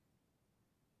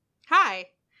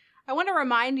I want to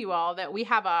remind you all that we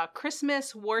have a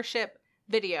Christmas worship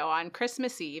video on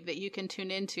Christmas Eve that you can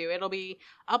tune into. It'll be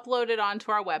uploaded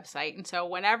onto our website. And so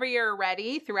whenever you're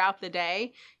ready throughout the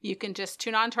day, you can just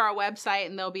tune onto our website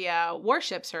and there'll be a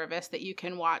worship service that you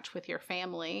can watch with your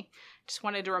family. Just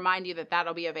wanted to remind you that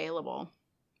that'll be available.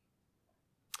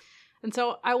 And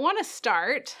so I want to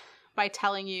start by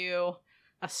telling you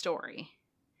a story.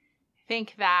 I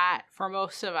think that for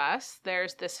most of us,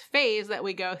 there's this phase that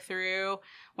we go through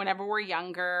whenever we're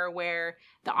younger where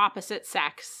the opposite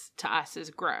sex to us is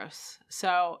gross.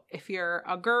 So if you're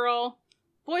a girl,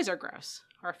 boys are gross.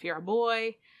 Or if you're a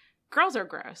boy, girls are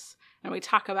gross. And we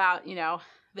talk about,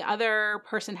 the other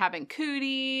person having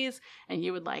cooties, and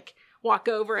you would walk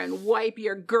over and wipe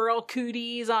your girl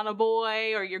cooties on a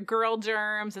boy or your girl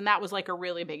germs. And that was a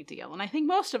really big deal. And I think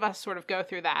most of us sort of go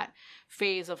through that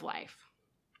phase of life.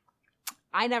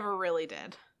 I never really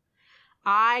did.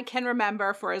 I can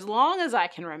remember for as long as I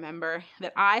can remember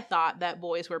that I thought that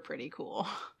boys were pretty cool.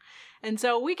 And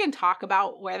so we can talk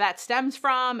about where that stems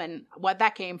from and what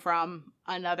that came from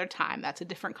another time. That's a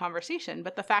different conversation,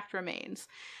 but the fact remains.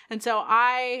 And so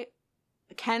I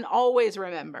can always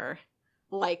remember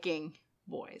liking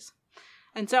boys.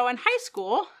 And so in high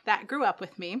school, that grew up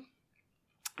with me.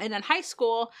 And in high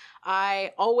school,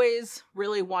 I always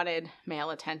really wanted male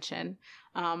attention.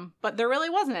 But there really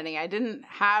wasn't any. I didn't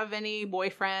have any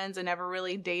boyfriends. I never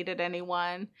really dated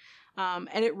anyone.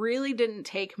 And it really didn't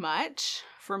take much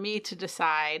for me to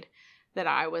decide that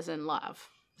I was in love.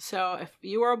 So if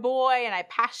you were a boy and I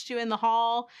passed you in the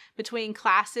hall between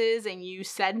classes and you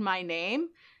said my name,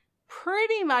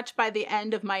 pretty much by the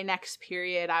end of my next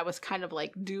period, I was kind of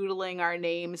doodling our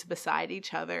names beside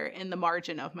each other in the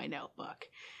margin of my notebook.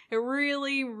 It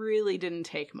really, really didn't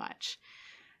take much.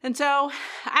 And so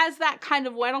as that kind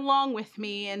of went along with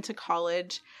me into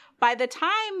college, by the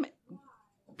time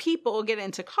people get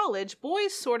into college,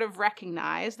 boys sort of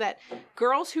recognize that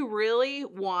girls who really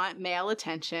want male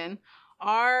attention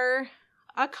are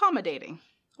accommodating,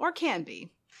 or can be.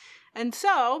 And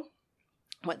so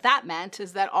what that meant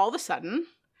is that all of a sudden,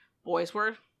 boys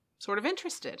were sort of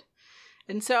interested.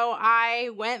 And so I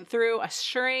went through a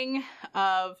string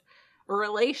of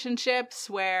relationships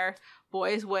where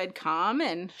boys would come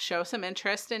and show some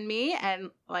interest in me.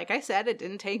 And like I said, it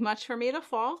didn't take much for me to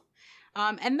fall.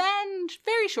 And then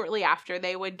very shortly after,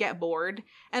 they would get bored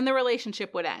and the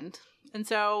relationship would end. And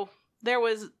so there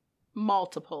was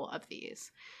multiple of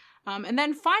these. And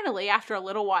then finally, after a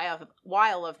little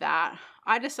while of that,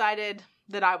 I decided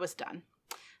that I was done,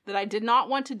 that I did not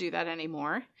want to do that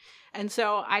anymore. And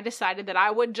so I decided that I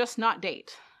would just not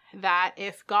date, that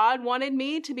if God wanted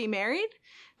me to be married,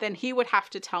 then he would have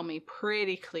to tell me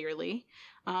pretty clearly.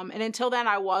 And until then,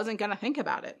 I wasn't going to think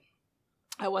about it.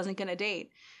 I wasn't going to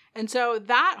date. And so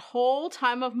that whole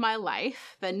time of my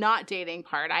life, the not dating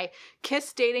part, I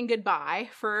kissed dating goodbye.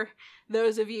 For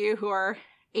those of you who are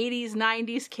 80s,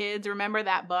 90s kids, remember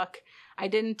that book. I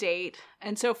didn't date.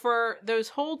 And so for those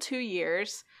whole 2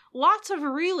 years, lots of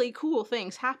really cool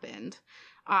things happened.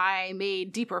 I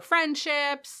made deeper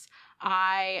friendships.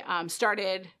 I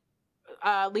started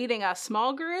leading a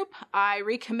small group. I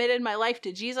recommitted my life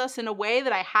to Jesus in a way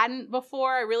that I hadn't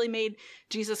before. I really made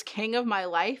Jesus king of my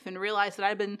life and realized that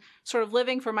I'd been sort of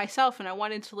living for myself and I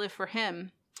wanted to live for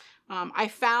him. I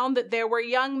found that there were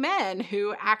young men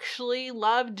who actually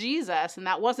loved Jesus, and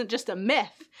that wasn't just a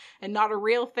myth and not a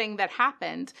real thing that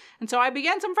happened. And so I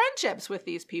began some friendships with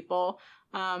these people.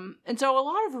 And so a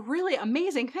lot of really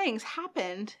amazing things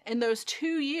happened in those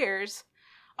 2 years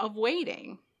of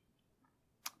waiting.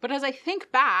 But as I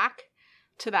think back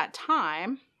to that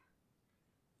time,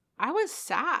 I was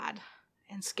sad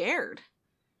and scared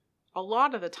a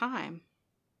lot of the time.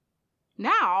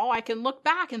 Now I can look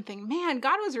back and think, man,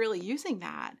 God was really using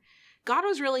that. God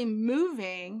was really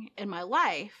moving in my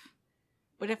life.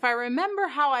 But if I remember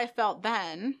how I felt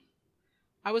then,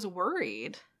 I was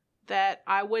worried that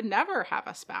I would never have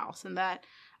a spouse and that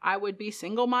I would be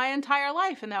single my entire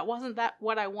life. And that wasn't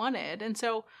what I wanted. And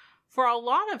so for a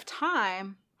lot of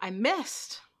time, I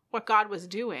missed what God was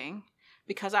doing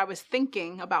because I was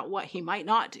thinking about what he might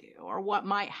not do or what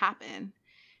might happen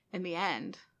in the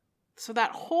end. So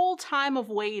that whole time of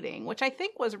waiting, which I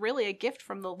think was really a gift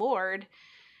from the Lord,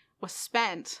 was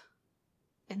spent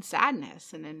in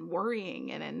sadness and in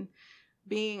worrying and in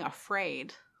being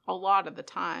afraid a lot of the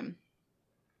time.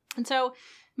 And so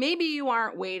maybe you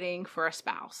aren't waiting for a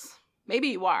spouse. Maybe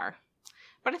you are.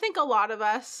 But I think a lot of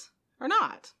us are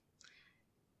not.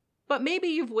 But maybe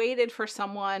you've waited for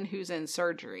someone who's in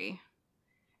surgery.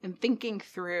 and thinking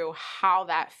through how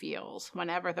that feels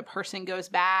whenever the person goes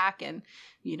back and,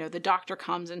 the doctor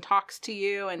comes and talks to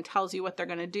you and tells you what they're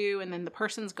going to do, and then the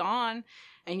person's gone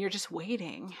and you're just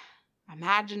waiting,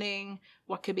 imagining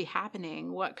what could be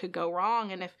happening, what could go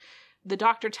wrong. And if the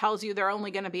doctor tells you they're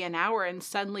only going to be an hour and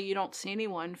suddenly you don't see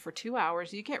anyone for 2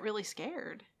 hours, you get really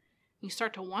scared. You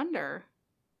start to wonder,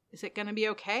 is it going to be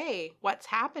okay? What's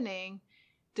happening?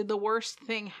 Did the worst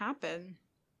thing happen?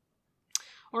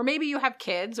 Or maybe you have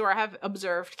kids or have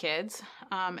observed kids.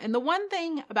 And the one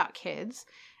thing about kids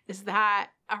is that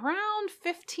around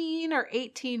 15 or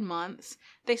 18 months,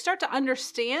 they start to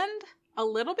understand a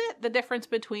little bit the difference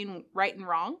between right and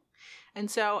wrong. And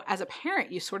so as a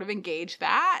parent, you sort of engage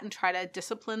that and try to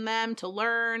discipline them to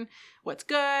learn what's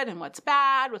good and what's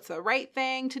bad, what's the right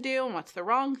thing to do and what's the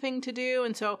wrong thing to do.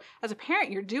 And so as a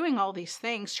parent, you're doing all these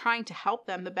things, trying to help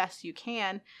them the best you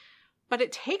can. But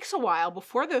it takes a while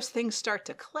before those things start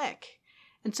to click.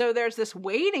 And so there's this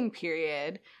waiting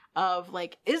period of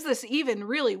like, is this even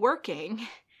really working?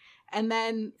 And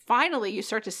then finally you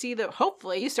start to see that,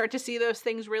 hopefully you start to see those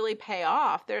things really pay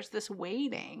off. There's this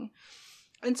waiting.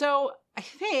 And so I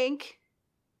think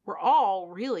we're all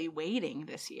really waiting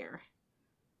this year.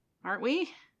 Aren't we?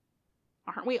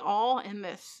 Aren't we all in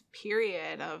this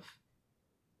period of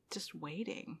just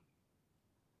waiting?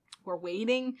 We're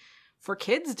waiting for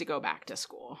kids to go back to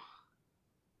school.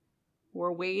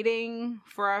 We're waiting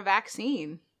for a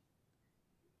vaccine.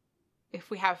 If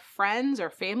we have friends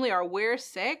or family or we're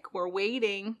sick, we're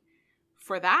waiting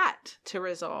for that to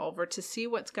resolve or to see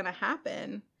what's going to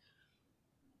happen.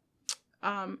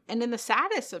 And in the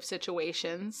saddest of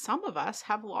situations, some of us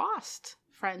have lost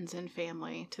friends and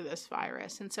family to this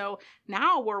virus. And so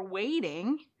now we're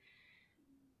waiting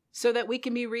so that we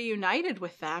can be reunited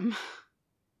with them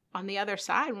on the other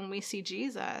side when we see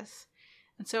Jesus.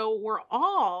 And so we're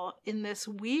all in this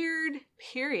weird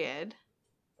period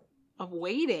of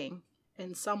waiting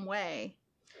in some way.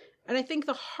 And I think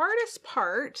the hardest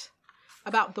part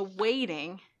about the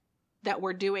waiting that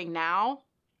we're doing now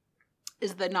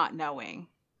is the not knowing.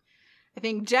 I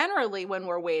think generally when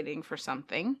we're waiting for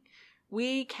something,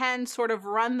 we can sort of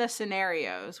run the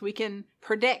scenarios. We can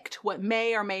predict what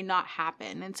may or may not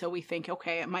happen. And so we think,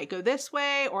 okay, it might go this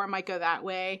way or it might go that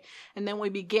way. And then we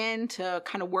begin to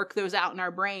kind of work those out in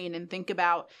our brain and think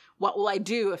about, what will I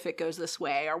do if it goes this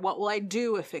way? Or what will I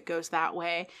do if it goes that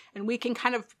way? And we can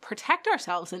kind of protect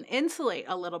ourselves and insulate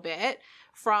a little bit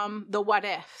from the what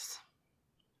ifs.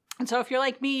 And so if you're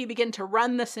like me, you begin to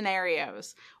run the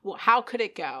scenarios. Well, how could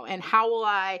it go? And how will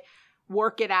I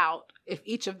work it out if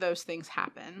each of those things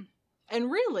happen? And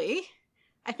really,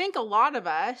 I think a lot of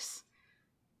us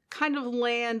kind of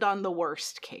land on the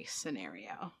worst case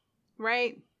scenario,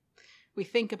 right? We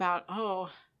think about,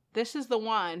 oh, this is the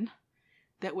one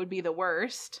that would be the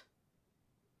worst,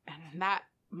 and that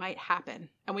might happen.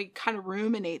 And we kind of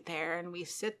ruminate there and we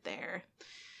sit there.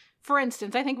 For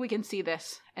instance, I think we can see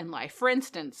this in life. For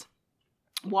instance,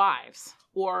 wives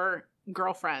or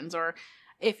girlfriends, or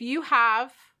if you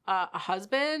have a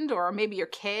husband or maybe your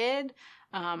kid,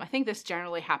 I think this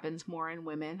generally happens more in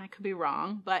women. I could be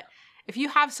wrong, but if you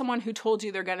have someone who told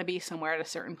you they're going to be somewhere at a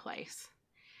certain place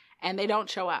and they don't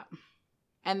show up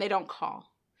and they don't call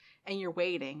and you're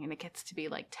waiting and it gets to be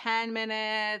like 10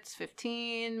 minutes,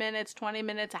 15 minutes, 20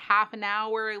 minutes, a half an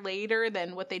hour later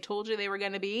than what they told you they were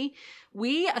going to be,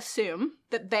 we assume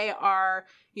that they are,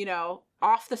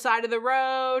 off the side of the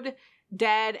road,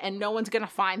 dead, and no one's going to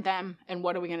find them. And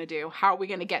what are we going to do? How are we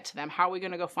going to get to them? How are we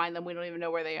going to go find them? We don't even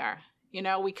know where they are.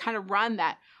 We kind of run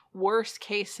that worst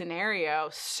case scenario.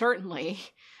 Certainly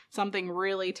something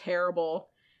really terrible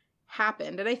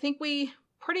happened. And I think we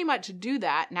pretty much do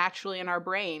that naturally in our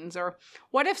brains. Or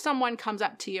what if someone comes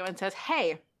up to you and says,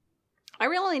 hey, I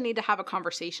really need to have a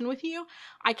conversation with you.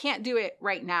 I can't do it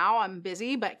right now. I'm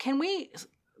busy, but can we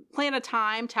plan a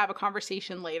time to have a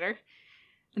conversation later?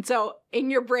 And so in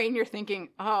your brain, you're thinking,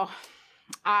 oh,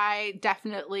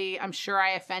 I'm sure I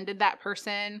offended that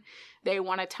person. They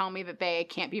want to tell me that they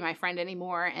can't be my friend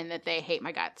anymore and that they hate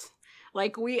my guts.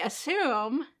 Like, we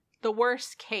assume the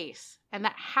worst case, and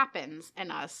that happens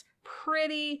in us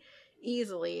pretty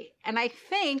easily. And I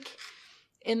think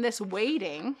in this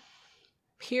waiting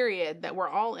period that we're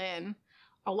all in,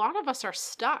 a lot of us are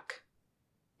stuck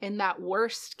in that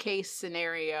worst case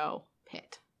scenario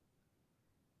pit.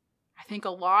 I think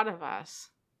a lot of us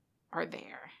are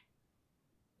there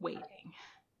waiting.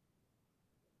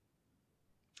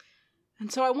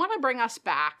 And so I want to bring us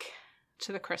back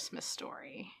to the Christmas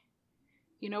story.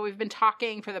 We've been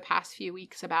talking for the past few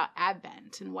weeks about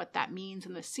Advent and what that means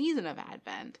in the season of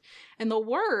Advent. And the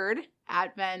word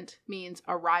Advent means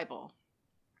arrival.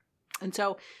 And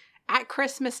so At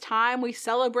Christmas time, we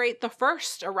celebrate the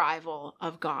first arrival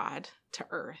of God to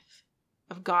earth,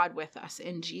 of God with us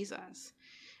in Jesus.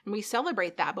 And we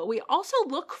celebrate that, but we also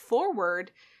look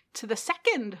forward to the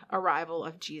second arrival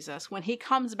of Jesus when he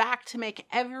comes back to make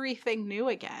everything new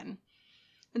again.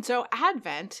 And so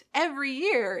Advent every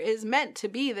year is meant to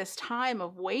be this time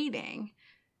of waiting.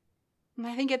 And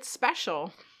I think it's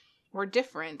special or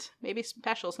different. Maybe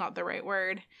special is not the right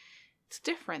word. It's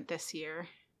different this year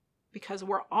because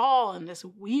we're all in this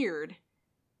weird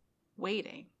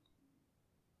waiting.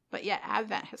 But yet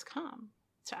Advent has come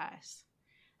to us.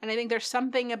 And I think there's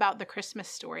something about the Christmas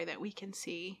story that we can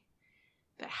see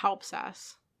that helps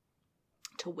us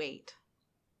to wait.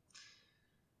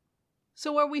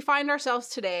 So where we find ourselves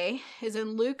today is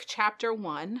in Luke chapter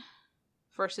 1,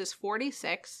 verses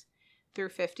 46 through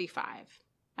 55.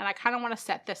 And I kind of want to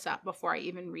set this up before I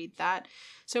even read that.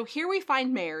 So here we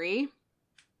find Mary.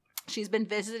 She's been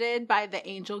visited by the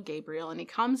angel Gabriel, and he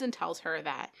comes and tells her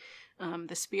that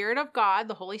the Spirit of God,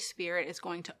 the Holy Spirit, is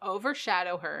going to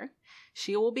overshadow her.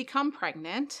 She will become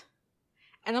pregnant.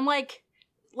 And I'm like,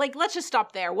 let's just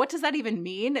stop there. What does that even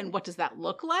mean? And what does that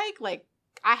look like? Like,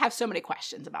 I have so many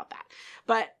questions about that.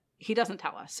 But he doesn't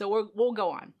tell us. So we'll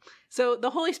go on. So the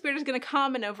Holy Spirit is going to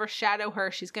come and overshadow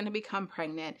her. She's going to become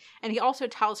pregnant. And he also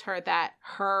tells her that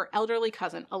her elderly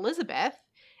cousin, Elizabeth,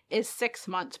 is 6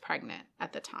 months pregnant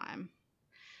at the time.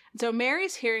 And so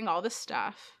Mary's hearing all this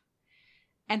stuff.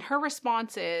 And her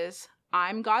response is,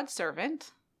 I'm God's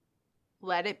servant.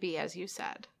 Let it be as you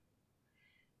said.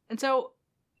 And so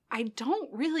I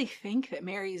don't really think that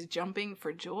Mary's jumping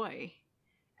for joy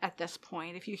at this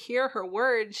point. If you hear her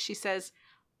words, she says,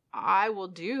 I will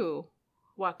do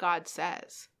what God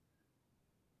says.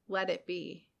 Let it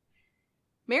be.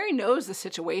 Mary knows the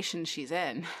situation she's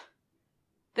in.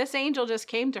 This angel just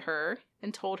came to her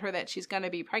and told her that she's going to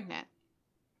be pregnant.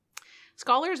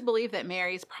 Scholars believe that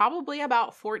Mary's probably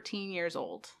about 14 years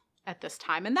old at this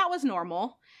time, and that was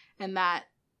normal in that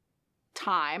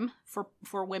time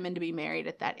for women to be married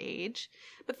at that age.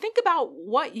 But think about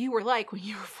what you were like when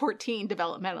you were 14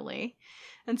 developmentally.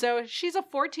 And so she's a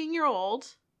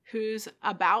 14-year-old who's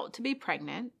about to be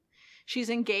pregnant. She's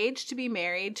engaged to be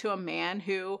married to a man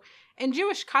who, in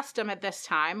Jewish custom at this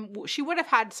time, she would have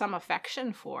had some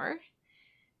affection for.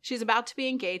 She's about to be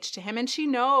engaged to him, and she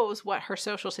knows what her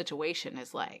social situation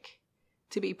is like.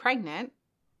 To be pregnant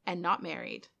and not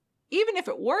married. Even if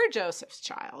it were Joseph's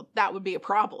child, that would be a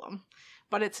problem.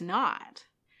 But it's not.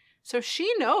 So she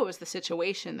knows the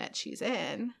situation that she's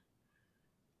in.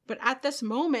 But at this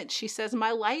moment, she says,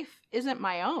 my life isn't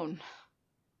my own.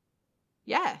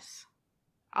 Yes,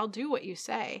 I'll do what you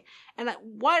say. And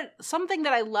something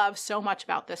that I love so much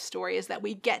about this story is that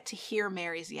we get to hear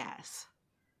Mary's yes.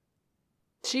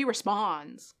 She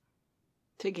responds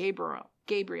to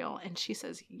Gabriel, and she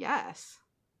says, yes,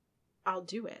 I'll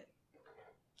do it.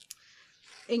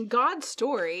 In God's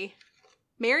story,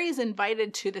 Mary is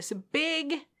invited to this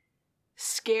big,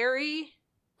 scary,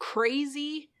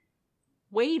 crazy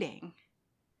waiting.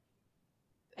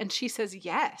 And she says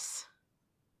yes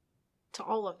to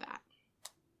all of that.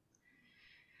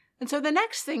 And so the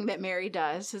next thing that Mary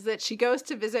does is that she goes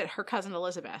to visit her cousin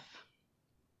Elizabeth.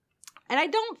 And I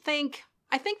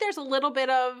think there's a little bit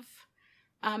of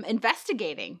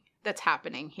investigating that's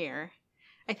happening here.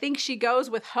 I think she goes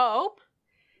with hope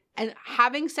and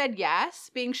having said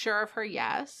yes, being sure of her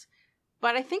yes.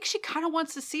 But I think she kind of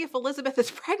wants to see if Elizabeth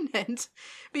is pregnant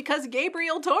because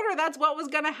Gabriel told her that's what was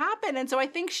going to happen. And so I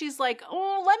think she's like,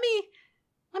 oh, let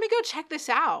me go check this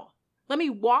out. Let me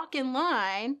walk in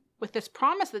line with this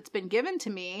promise that's been given to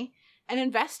me and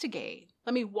investigate.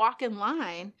 Let me walk in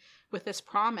line with this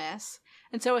promise.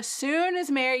 And so as soon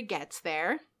as Mary gets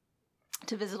there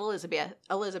to visit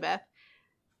Elizabeth,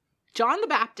 John the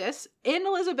Baptist in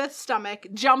Elizabeth's stomach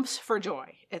jumps for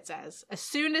joy, it says, as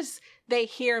soon as they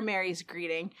hear Mary's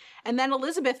greeting. And then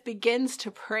Elizabeth begins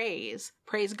to praise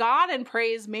God and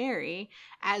praise Mary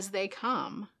as they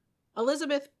come.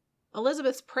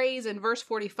 Elizabeth's praise in verse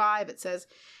 45, it says,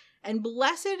 and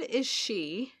blessed is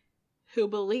she who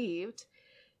believed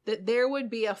that there would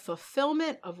be a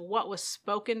fulfillment of what was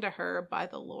spoken to her by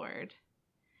the Lord.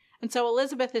 And so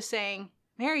Elizabeth is saying,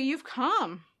 Mary, you've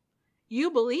come. You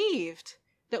believed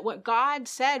that what God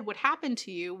said would happen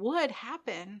to you would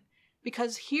happen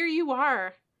because here you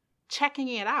are checking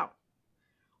it out,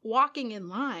 walking in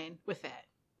line with it.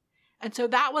 And so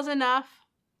that was enough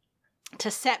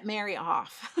to set Mary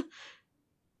off.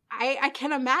 I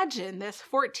can imagine this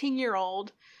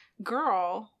 14-year-old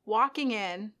girl walking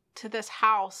in to this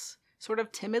house sort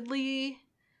of timidly,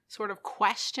 sort of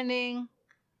questioning,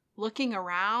 looking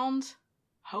around,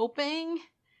 hoping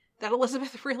that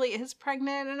Elizabeth really is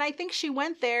pregnant. And I think she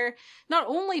went there not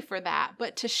only for that,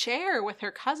 but to share with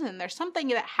her cousin. There's something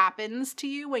that happens to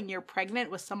you when you're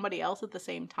pregnant with somebody else at the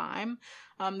same time.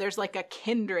 There's like a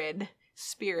kindred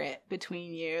spirit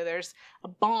between you. There's a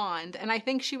bond. And I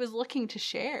think she was looking to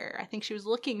share. I think she was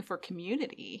looking for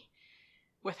community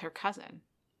with her cousin.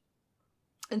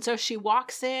 And so she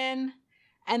walks in,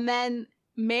 and then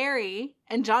Mary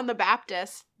and John the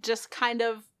Baptist just kind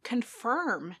of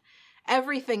confirm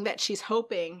everything that she's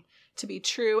hoping to be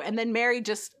true. And then Mary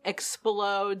just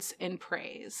explodes in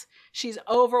praise. She's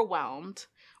overwhelmed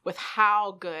with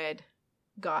how good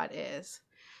God is.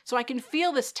 So I can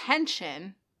feel this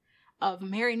tension of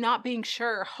Mary not being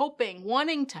sure, hoping,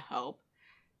 wanting to hope,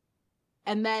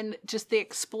 and then just the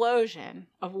explosion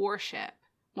of worship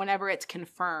whenever it's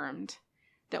confirmed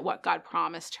that what God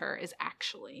promised her is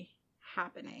actually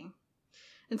happening.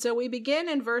 And so we begin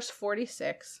in verse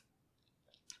 46.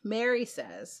 Mary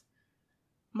says,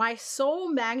 "My soul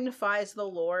magnifies the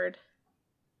Lord,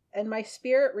 and my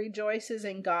spirit rejoices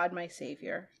in God my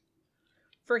Savior,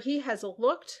 for he has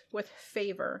looked with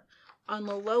favor on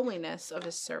the lowliness of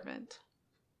his servant.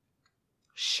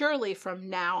 Surely from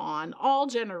now on all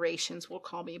generations will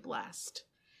call me blessed.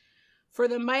 For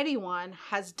the Mighty One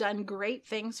has done great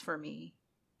things for me,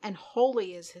 and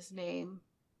holy is his name.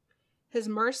 His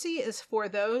mercy is for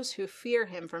those who fear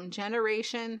him from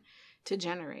generation to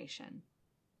generation.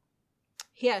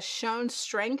 He has shown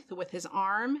strength with his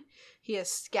arm. He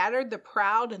has scattered the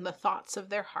proud in the thoughts of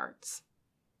their hearts.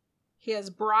 He has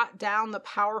brought down the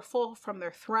powerful from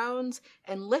their thrones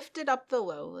and lifted up the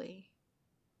lowly.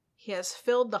 He has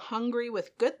filled the hungry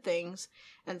with good things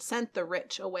and sent the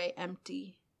rich away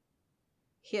empty.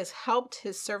 He has helped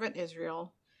his servant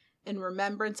Israel in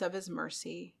remembrance of his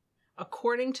mercy,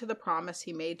 according to the promise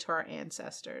he made to our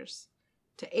ancestors,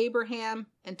 to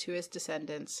Abraham and to his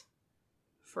descendants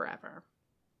forever."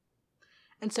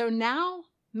 And so now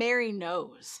Mary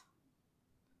knows.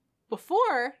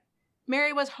 Before,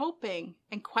 Mary was hoping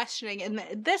and questioning. And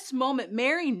at this moment,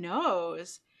 Mary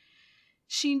knows.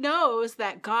 She knows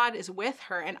that God is with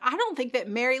her. And I don't think that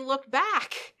Mary looked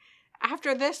back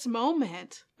after this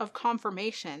moment of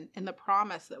confirmation in the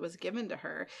promise that was given to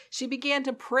her. She began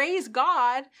to praise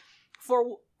God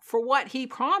for what he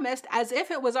promised as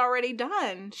if it was already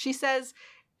done. She says,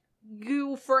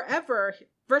 "You forever."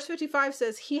 Verse 55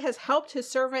 says, "He has helped his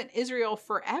servant Israel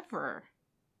forever."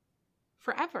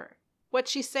 Forever. What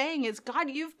she's saying is, God,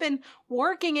 you've been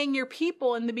working in your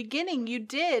people in the beginning. You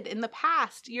did in the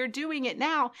past. You're doing it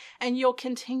now, and you'll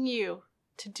continue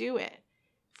to do it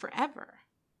forever.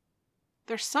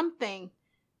 There's something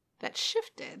that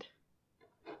shifted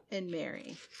in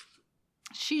Mary.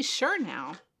 She's sure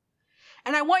now.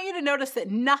 And I want you to notice that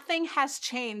nothing has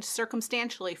changed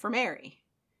circumstantially for Mary.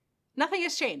 Nothing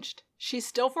has changed. She's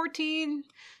still 14.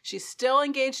 She's still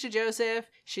engaged to Joseph.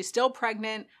 She's still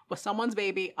pregnant with someone's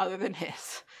baby other than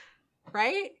his,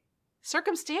 right?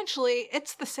 Circumstantially,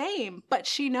 it's the same, but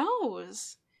she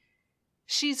knows.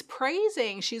 She's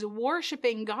praising, she's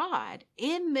worshiping God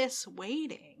in this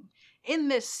waiting, in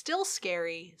this still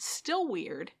scary, still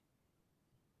weird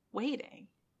waiting.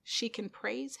 She can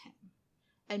praise him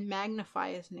and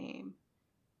magnify his name.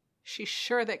 She's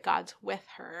sure that God's with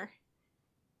her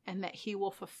and that he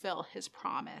will fulfill his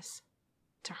promise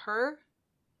to her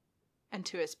and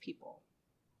to his people.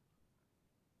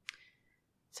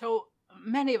 So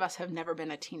many of us have never been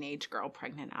a teenage girl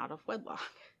pregnant out of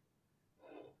wedlock.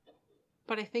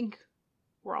 But I think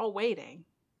we're all waiting.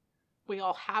 We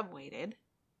all have waited,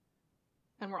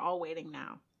 and we're all waiting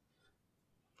now.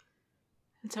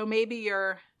 And so maybe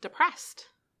you're depressed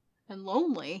and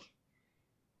lonely,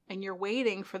 and you're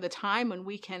waiting for the time when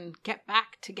we can get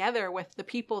back together with the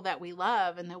people that we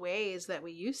love in the ways that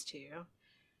we used to.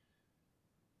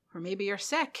 Or maybe you're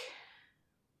sick,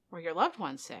 or your loved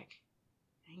one's sick,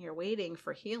 and you're waiting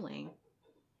for healing.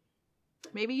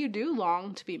 Maybe you do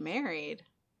long to be married,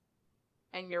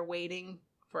 and you're waiting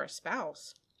for a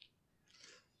spouse.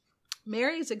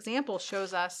 Mary's example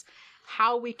shows us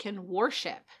how we can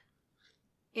worship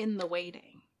in the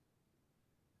waiting.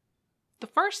 The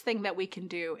first thing that we can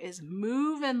do is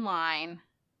move in line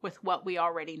with what we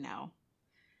already know.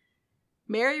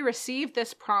 Mary received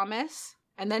this promise,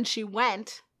 and then she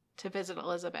went to visit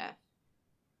Elizabeth.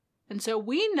 And so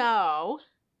we know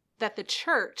that the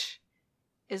church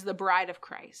is the bride of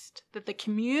Christ, that the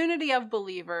community of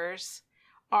believers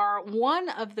are one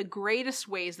of the greatest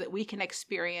ways that we can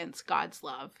experience God's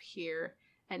love here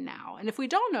and now. And if we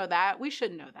don't know that, we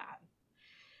should know that.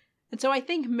 And so I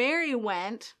think Mary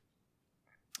went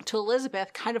to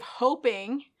Elizabeth kind of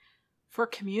hoping for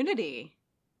community,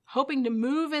 hoping to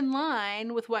move in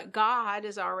line with what God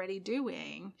is already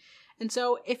doing. And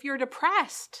so if you're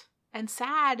depressed and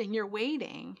sad and you're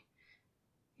waiting,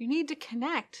 you need to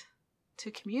connect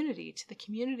to community, to the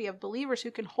community of believers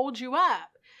who can hold you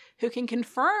up, who can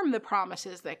confirm the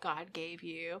promises that God gave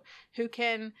you, who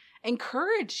can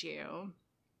encourage you.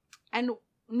 And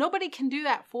nobody can do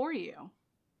that for you.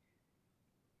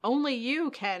 Only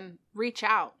you can reach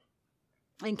out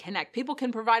and connect. People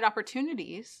can provide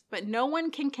opportunities, but no one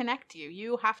can connect you.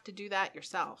 You have to do that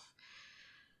yourself.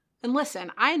 And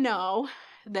listen, I know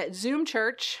that Zoom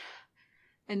church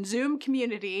and Zoom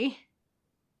community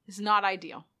is not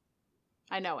ideal.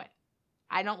 I know it.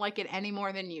 I don't like it any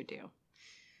more than you do.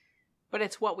 But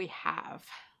it's what we have.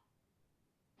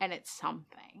 And it's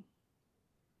something.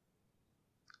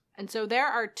 And so there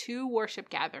are 2 worship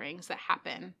gatherings that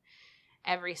happen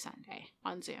every Sunday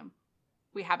on Zoom.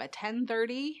 We have a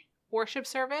 10:30 worship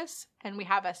service and we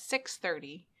have a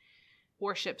 6:30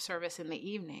 worship service in the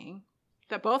evening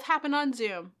that both happen on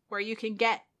Zoom, where you can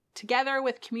get together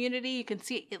with community. You can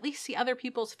at least see other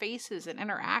people's faces and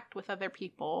interact with other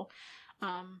people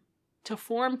to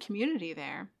form community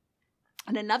there.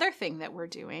 And another thing that we're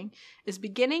doing is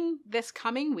beginning this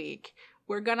coming week,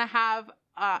 we're going to have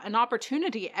an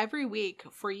opportunity every week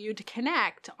for you to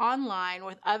connect online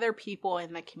with other people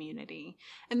in the community.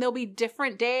 And there'll be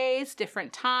different days,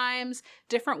 different times,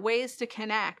 different ways to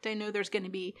connect. I know there's going to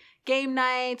be game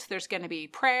nights. There's going to be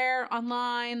prayer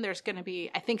online. There's going to be,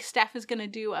 I think Steph is going to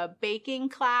do a baking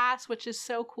class, which is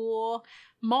so cool.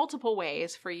 Multiple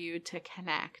ways for you to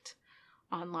connect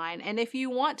online. And if you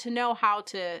want to know how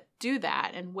to do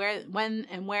that and when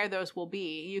and where those will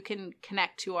be, you can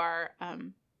connect to our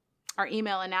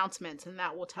email announcements, and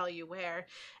that will tell you where.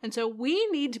 And so we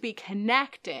need to be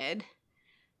connected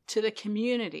to the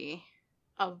community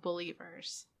of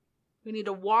believers. We need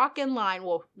to walk in line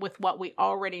with what we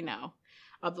already know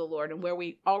of the Lord and where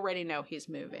we already know He's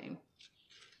moving.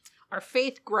 Our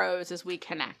faith grows as we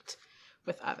connect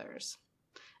with others.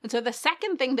 And so the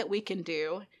second thing that we can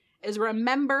do is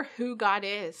remember who God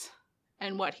is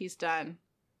and what He's done.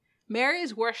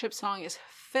 Mary's worship song is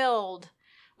filled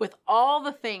with all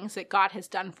the things that God has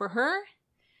done for her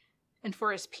and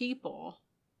for His people.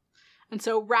 And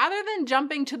so rather than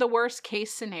jumping to the worst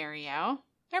case scenario,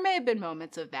 there may have been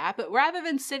moments of that, but rather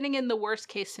than sitting in the worst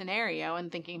case scenario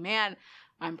and thinking, man,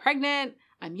 I'm pregnant,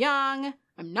 I'm young,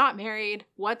 I'm not married,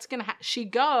 what's going to happen? She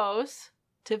goes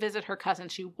to visit her cousin.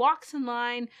 She walks in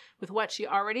line with what she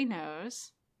already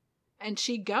knows, and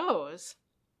she goes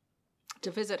to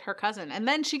visit her cousin. And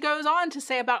then she goes on to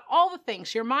say about all the things.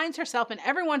 She reminds herself and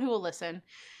everyone who will listen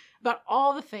about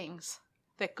all the things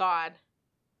that God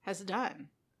has done.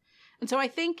 And so I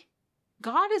think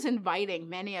God is inviting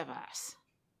many of us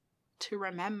to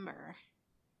remember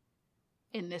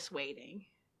in this waiting.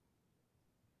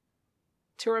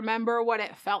 To remember what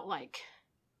it felt like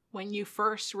when you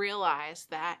first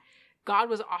realized that God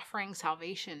was offering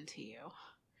salvation to you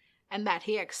and that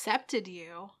He accepted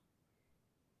you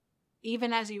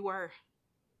even as you were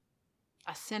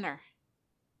a sinner,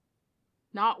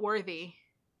 not worthy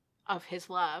of His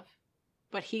love,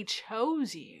 but He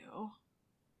chose you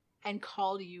and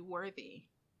called you worthy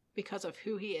because of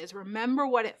who He is. Remember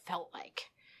what it felt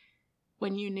like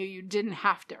when you knew you didn't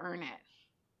have to earn it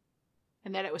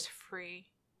and that it was free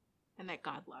and that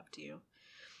God loved you.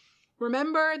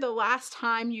 Remember the last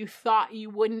time you thought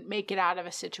you wouldn't make it out of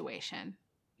a situation.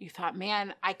 You thought,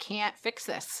 man, I can't fix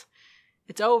this.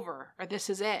 It's over, or this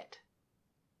is it.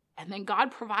 And then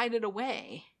God provided a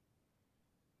way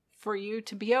for you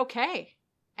to be okay,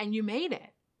 and you made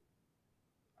it.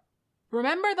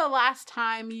 Remember the last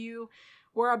time you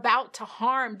were about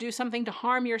to do something to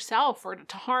harm yourself or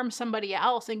to harm somebody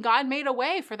else, and God made a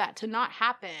way for that to not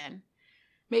happen.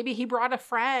 Maybe He brought a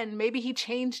friend. Maybe He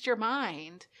changed your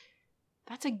mind.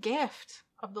 That's a gift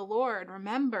of the Lord.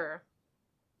 Remember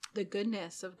the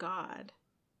goodness of God.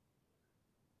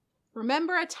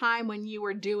 Remember a time when you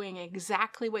were doing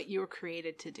exactly what you were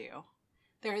created to do.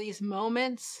 There are these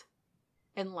moments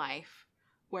in life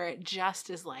where it just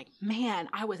is like, man,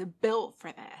 I was built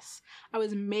for this. I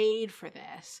was made for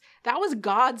this. That was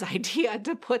God's idea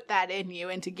to put that in you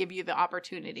and to give you the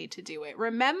opportunity to do it.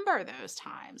 Remember those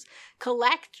times.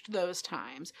 Collect those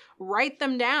times. Write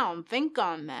them down. Think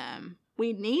on them.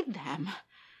 We need them,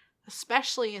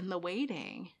 especially in the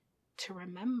waiting, to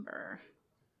remember.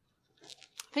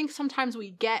 I think sometimes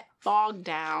we get bogged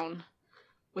down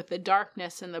with the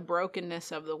darkness and the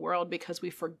brokenness of the world because we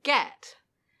forget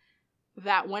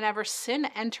that whenever sin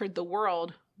entered the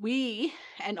world, we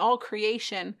and all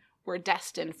creation were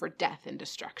destined for death and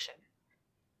destruction.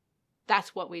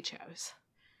 That's what we chose.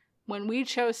 When we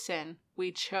chose sin,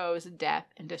 we chose death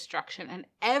and destruction. And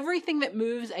everything that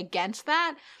moves against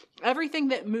that, everything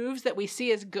that moves that we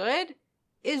see as good,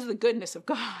 is the goodness of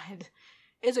God,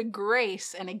 is a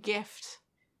grace and a gift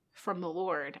from the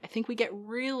Lord. I think we get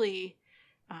really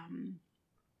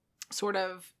sort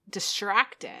of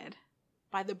distracted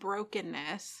by the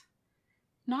brokenness.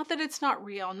 Not that it's not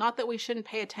real, not that we shouldn't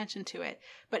pay attention to it,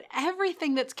 but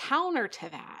everything that's counter to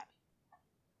that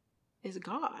is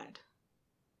God.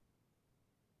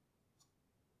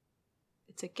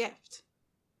 It's a gift.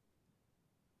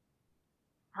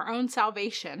 Our own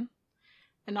salvation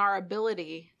and our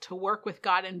ability to work with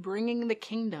God in bringing the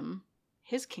kingdom,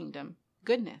 his kingdom,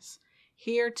 goodness,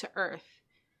 here to earth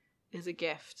is a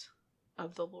gift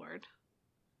of the Lord.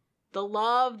 The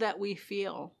love that we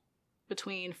feel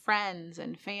between friends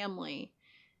and family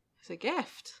is a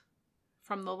gift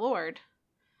from the Lord.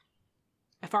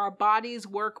 If our bodies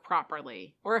work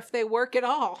properly, or if they work at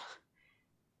all,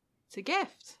 it's a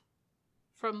gift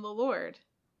from the Lord.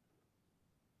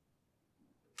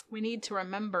 We need to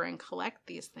remember and collect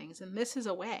these things, and this is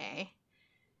a way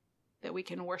that we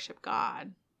can worship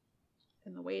God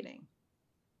in the waiting.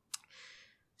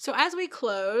 So as we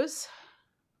close,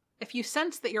 if you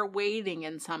sense that you're waiting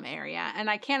in some area, and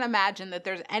I can't imagine that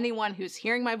there's anyone who's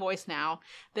hearing my voice now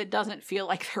that doesn't feel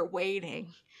like they're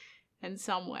waiting in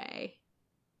some way,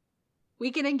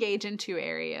 we can engage in two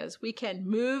areas. We can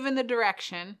move in the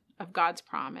direction of God's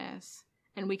promise,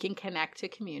 and we can connect to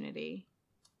community.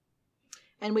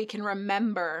 And we can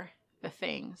remember the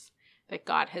things that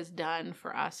God has done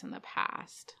for us in the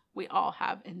past. We all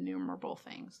have innumerable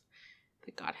things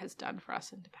that God has done for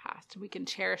us in the past. We can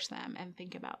cherish them and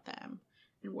think about them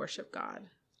and worship God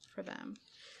for them.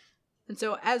 And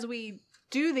so as we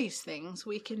do these things,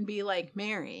 we can be like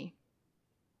Mary,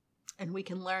 and we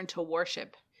can learn to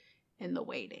worship in the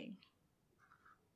waiting.